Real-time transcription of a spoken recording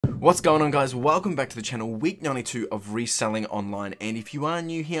What's going on, guys? Welcome back to the channel, week 92 of Reselling Online. And if you are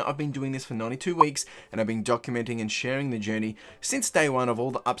new here, I've been doing this for 92 weeks and I've been documenting and sharing the journey since day one of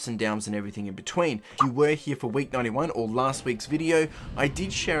all the ups and downs and everything in between. If you were here for week 91 or last week's video, I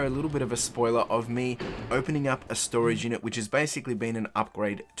did share a little bit of a spoiler of me opening up a storage unit, which has basically been an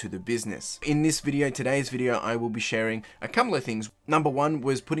upgrade to the business. In this video, today's video, I will be sharing a couple of things. Number one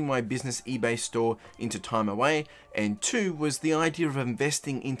was putting my business eBay store into time away, and two was the idea of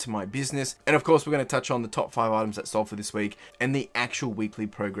investing into my business. And of course, we're going to touch on the top 5 items that sold for this week and the actual weekly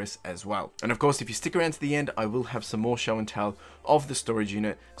progress as well. And of course, if you stick around to the end, I will have some more show and tell of the storage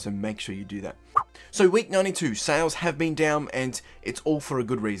unit, so make sure you do that. So week 92, sales have been down and it's all for a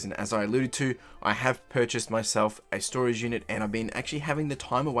good reason. As I alluded to, I have purchased myself a storage unit and I've been actually having the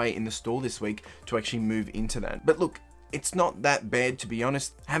time away in the store this week to actually move into that. But look, it's not that bad, to be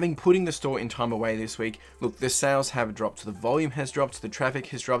honest. Having putting the store in time away this week, look, the sales have dropped, the volume has dropped, the traffic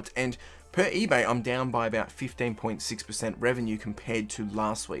has dropped, and per eBay, I'm down by about 15.6% revenue compared to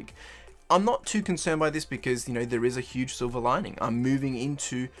last week. I'm not too concerned by this because, you know, there is a huge silver lining. I'm moving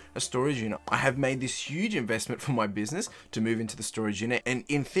into a storage unit. I have made this huge investment for my business to move into the storage unit, and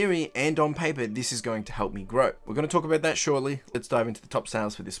in theory and on paper, this is going to help me grow. We're going to talk about that shortly. Let's dive into the top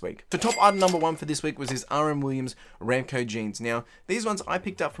sales for this week. So top item number one for this week was this RM Williams Ramco jeans. Now, these ones I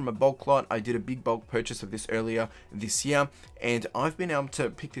picked up from a bulk lot. I did a big bulk purchase of this earlier this year, and I've been able to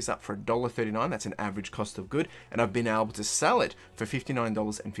pick this up for $1.39. That's an average cost of good, and I've been able to sell it for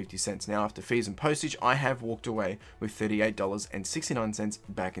 $59.50. Now, after fees and postage, I have walked away with $38.69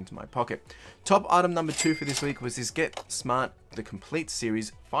 back into my pocket. Top item number two for this week was this Get Smart, the complete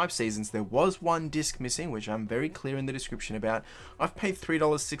series, 5 seasons. There was one disc missing, which I'm very clear in the description about. I've paid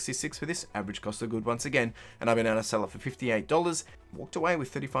 $3.66 for this, average cost of good once again, and I've been able to sell it for $58. Walked away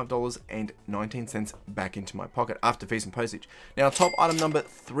with $35.19 back into my pocket after fees and postage. Now, top item number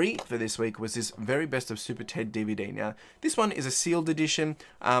 3 for this week was this Very Best of Super Ted DVD. Now, this one is a sealed edition.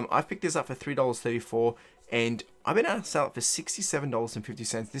 I've picked this up for $3.34. And I've been able to sell it for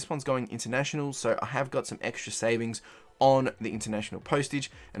 $67.50. This one's going international, so I have got some extra savings on the international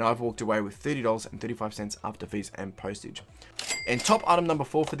postage, and I've walked away with $30.35 after fees and postage. And top item number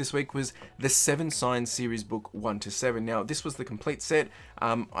 4 for this week was the 7 Signs series book 1 to 7. Now, this was the complete set.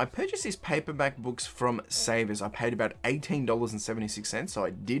 I purchased these paperback books from Savers. I paid about $18.76, so I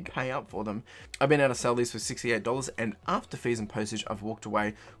did pay up for them. I've been able to sell these for $68, and after fees and postage, I've walked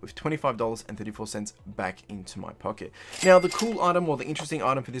away with $25.34 back into my pocket. Now, the cool item, or the interesting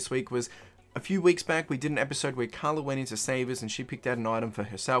item for this week was a few weeks back, we did an episode where Carla went into Savers and she picked out an item for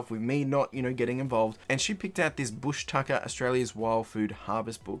herself with me not, getting involved. And she picked out this Bush Tucker Australia's Wild Food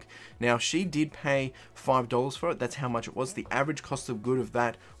Harvest book. Now, she did pay $5 for it. That's how much it was. The average cost of good of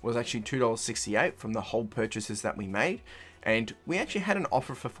that was actually $2.68 from the whole purchases that we made. And we actually had an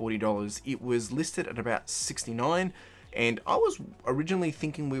offer for $40. It was listed at about $69. And I was originally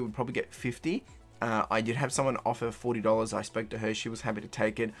thinking we would probably get $50. I did have someone offer $40. I spoke to her. She was happy to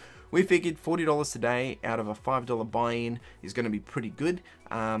take it. We figured $40 today out of a $5 buy-in is going to be pretty good,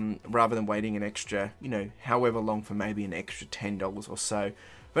 rather than waiting an extra, however long for maybe an extra $10 or so.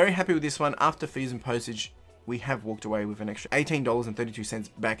 Very happy with this one. After fees and postage, we have walked away with an extra $18.32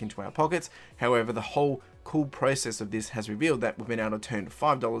 back into our pockets. However, the whole cool process of this has revealed that we've been able to turn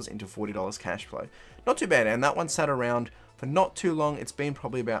 $5 into $40 cash flow. Not too bad, and that one sat around for not too long. It's been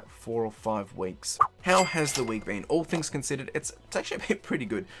probably about 4 or 5 weeks. How has the week been? All things considered, it's actually been pretty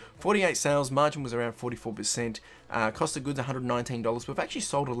good. 48 sales, margin was around 44%, cost of goods $119. We've actually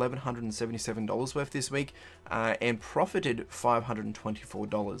sold $1,177 worth this week, and profited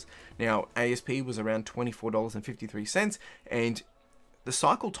 $524. Now, ASP was around $24.53, and the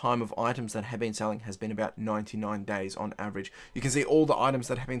cycle time of items that have been selling has been about 99 days on average. You can see all the items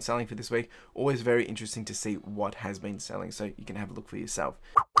that have been selling for this week. Always very interesting to see what has been selling, so you can have a look for yourself.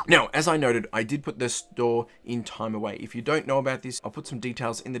 Now, as I noted, I did put the store in time away. If you don't know about this, I'll put some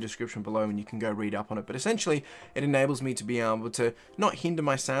details in the description below and you can go read up on it. But essentially, it enables me to be able to not hinder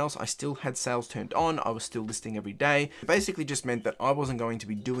my sales. I still had sales turned on. I was still listing every day. It basically just meant that I wasn't going to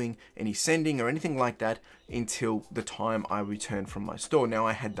be doing any sending or anything like that until the time I returned from my store. Now,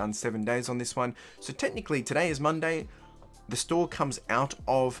 I had done 7 days on this one. So technically, today is Monday. The store comes out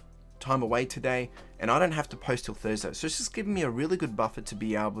of time away today, and I don't have to post till Thursday. So it's just giving me a really good buffer to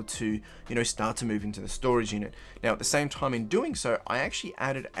be able to, start to move into the storage unit. Now, at the same time in doing so, I actually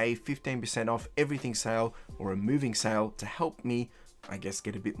added a 15% off everything sale, or a moving sale, to help me, I guess,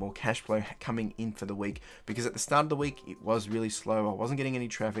 get a bit more cash flow coming in for the week, because at the start of the week, it was really slow. I wasn't getting any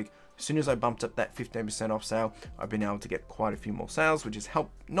traffic. As soon as I bumped up that 15% off sale, I've been able to get quite a few more sales, which has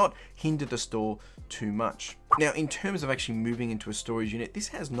helped not hinder the store too much. Now, in terms of actually moving into a storage unit, this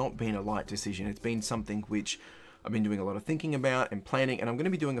has not been a light decision. It's been something which I've been doing a lot of thinking about and planning, and I'm going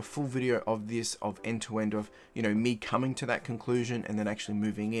to be doing a full video of this, of end to end, of, you know, me coming to that conclusion and then actually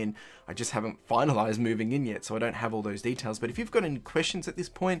moving in. I just haven't finalized moving in yet, so I don't have all those details. But if you've got any questions at this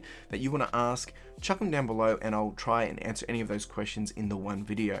point that you want to ask, chuck them down below and I'll try and answer any of those questions in the one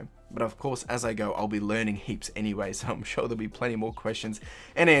video. But of course, as I go, I'll be learning heaps anyway, so I'm sure there'll be plenty more questions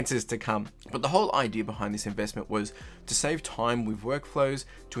and answers to come. But the whole idea behind this investment was to save time with workflows,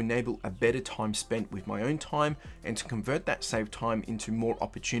 to enable a better time spent with my own time, and to convert that saved time into more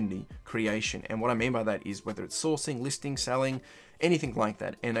opportunity creation. And what I mean by that is whether it's sourcing, listing, selling, anything like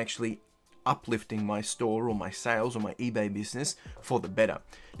that, and actually uplifting my store or my sales or my eBay business for the better.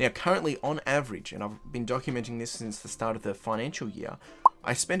 Now, currently on average, and I've been documenting this since the start of the financial year,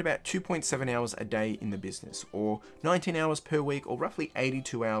 I spend about 2.7 hours a day in the business, or 19 hours per week, or roughly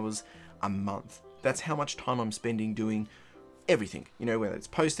 82 hours a month. That's how much time I'm spending doing everything, you know, whether it's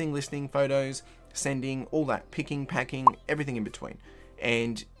posting, listing, photos, sending, all that, picking, packing, everything in between.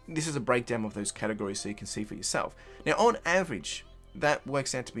 And this is a breakdown of those categories so you can see for yourself. Now, on average, that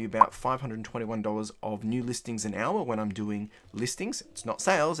works out to be about $521 of new listings an hour when I'm doing listings. It's not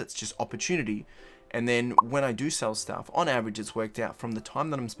sales, it's just opportunity. And then when I do sell stuff, on average, it's worked out from the time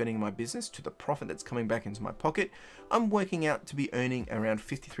that I'm spending in my business to the profit that's coming back into my pocket. I'm working out to be earning around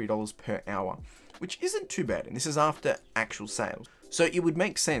 $53 per hour, which isn't too bad. And this is after actual sales. So it would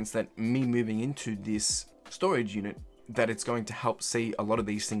make sense that me moving into this storage unit, that it's going to help see a lot of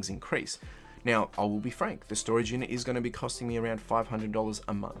these things increase. Now, I will be frank, the storage unit is going to be costing me around $500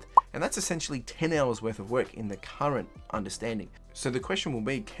 a month. And that's essentially 10 hours worth of work in the current understanding. So the question will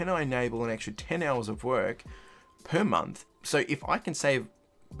be, can I enable an extra 10 hours of work per month? So if I can save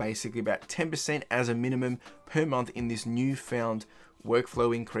basically about 10% as a minimum per month in this newfound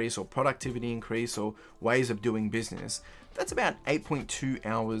workflow increase or productivity increase or ways of doing business, that's about 8.2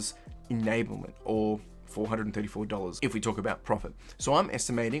 hours enablement, or $434 if we talk about profit. So I'm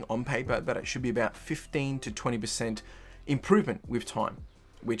estimating on paper that it should be about 15 to 20% improvement with time,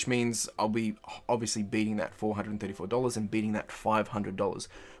 which means I'll be obviously beating that $434 and beating that $500.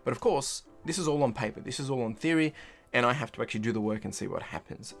 But of course, this is all on paper, this is all on theory, and I have to actually do the work and see what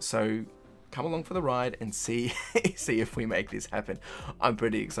happens. So come along for the ride and see if we make this happen. I'm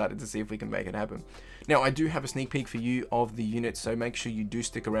pretty excited to see if we can make it happen. Now, I do have a sneak peek for you of the unit, so make sure you do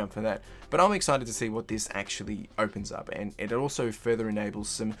stick around for that. But I'm excited to see what this actually opens up, and it also further enables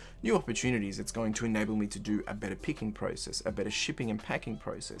some new opportunities. It's going to enable me to do a better picking process, a better shipping and packing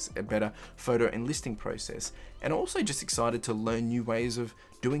process, a better photo and listing process, and also just excited to learn new ways of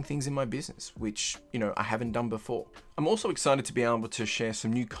doing things in my business, which, you know, I haven't done before. I'm also excited to be able to share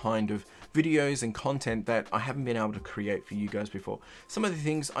some new kind of videos and content that I haven't been able to create for you guys before. Some of the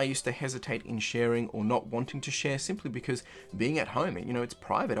things I used to hesitate in sharing or not wanting to share simply because being at home, you know, it's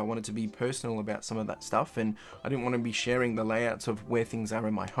private. I wanted to be personal about some of that stuff, and I didn't want to be sharing the layouts of where things are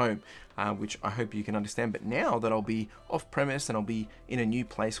in my home, which I hope you can understand. But now that I'll be off premise and I'll be in a new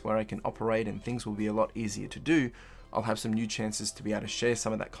place where I can operate and things will be a lot easier to do, I'll have some new chances to be able to share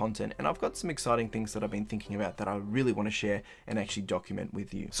some of that content, and I've got some exciting things that I've been thinking about that I really want to share and actually document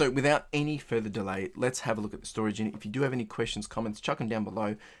with you. So without any further delay, let's have a look at the storage unit. If you do have any questions, comments, chuck them down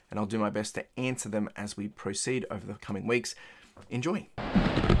below, and I'll do my best to answer them as we proceed over the coming weeks. Enjoy.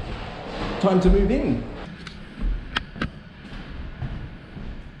 Time to move in.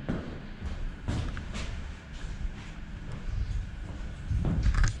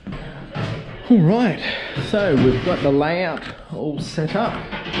 All right, so we've got the layout all set up,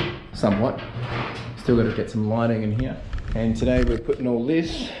 somewhat. Still got to get some lighting in here. And today we're putting all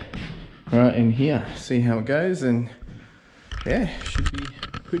this right in here. See how it goes, and yeah, should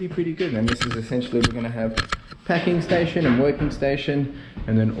be pretty good. And this is essentially, we're going to have packing station and working station,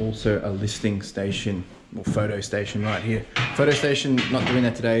 and then also a listing station or photo station right here. Photo station, not doing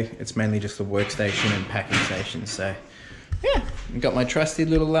that today. It's mainly just the workstation and packing station. So yeah, I've got my trusty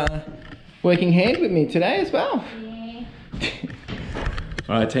little working hand with me today as well. Yeah.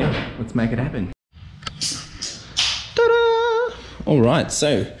 All right, team, let's make it happen. Ta-da! All right,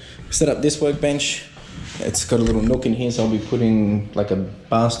 so set up this workbench. It's got a little nook in here, so I'll be putting like a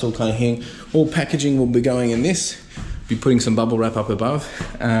bar stool kind of thing. All packaging will be going in this. Be putting some bubble wrap up above.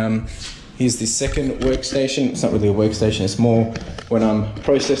 Here's the second workstation. It's not really a workstation, it's more when I'm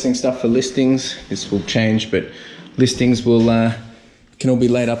processing stuff for listings. This will change, but listings will can all be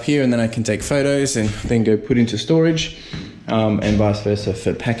laid up here, and then I can take photos and then go put into storage, and vice versa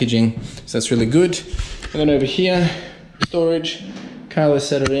for packaging. So that's really good. And then over here, storage, Carla's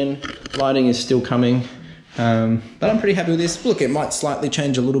settled in. Lighting is still coming. But I'm pretty happy with this. Look, it might slightly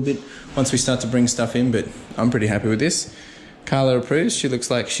change a little bit once we start to bring stuff in, but I'm pretty happy with this. Carla approves. She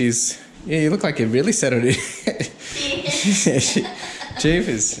looks like she's... Yeah, you look like you've really settled in.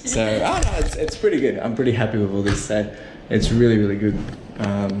 Jeepers. So, no, it's pretty good. I'm pretty happy with all this. So it's really, really good.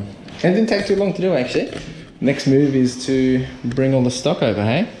 And it didn't take too long to do, actually. Next move is to bring all the stock over,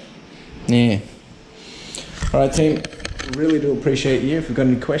 hey? Yeah. All right, team. Really do appreciate you. If you've got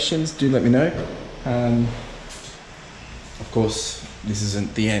any questions, do let me know. Of course, this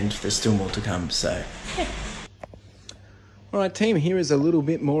isn't the end. There's still more to come, so... All right, team, here is a little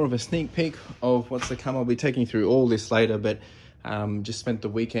bit more of a sneak peek of what's to come. I'll be taking you through all this later, but just spent the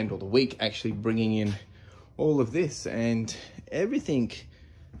weekend, or the week, actually bringing in all of this, and everything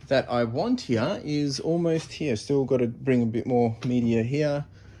that I want here is almost here. Still got to bring a bit more media here.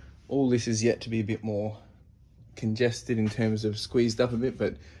 All this is yet to be a bit more congested in terms of squeezed up a bit,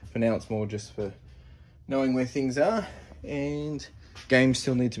 but for now it's more just for knowing where things are, and games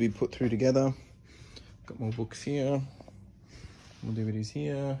still need to be put through together. Got more books here. More DVDs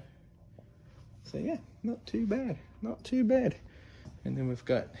here. So yeah, not too bad, not too bad. And then we've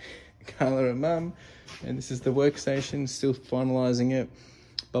got Carla and Mum, and this is the workstation, still finalising it.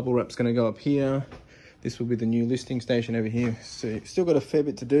 Bubble wrap's going to go up here. This will be the new listing station over here. So still got a fair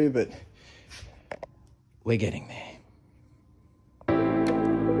bit to do, but we're getting there.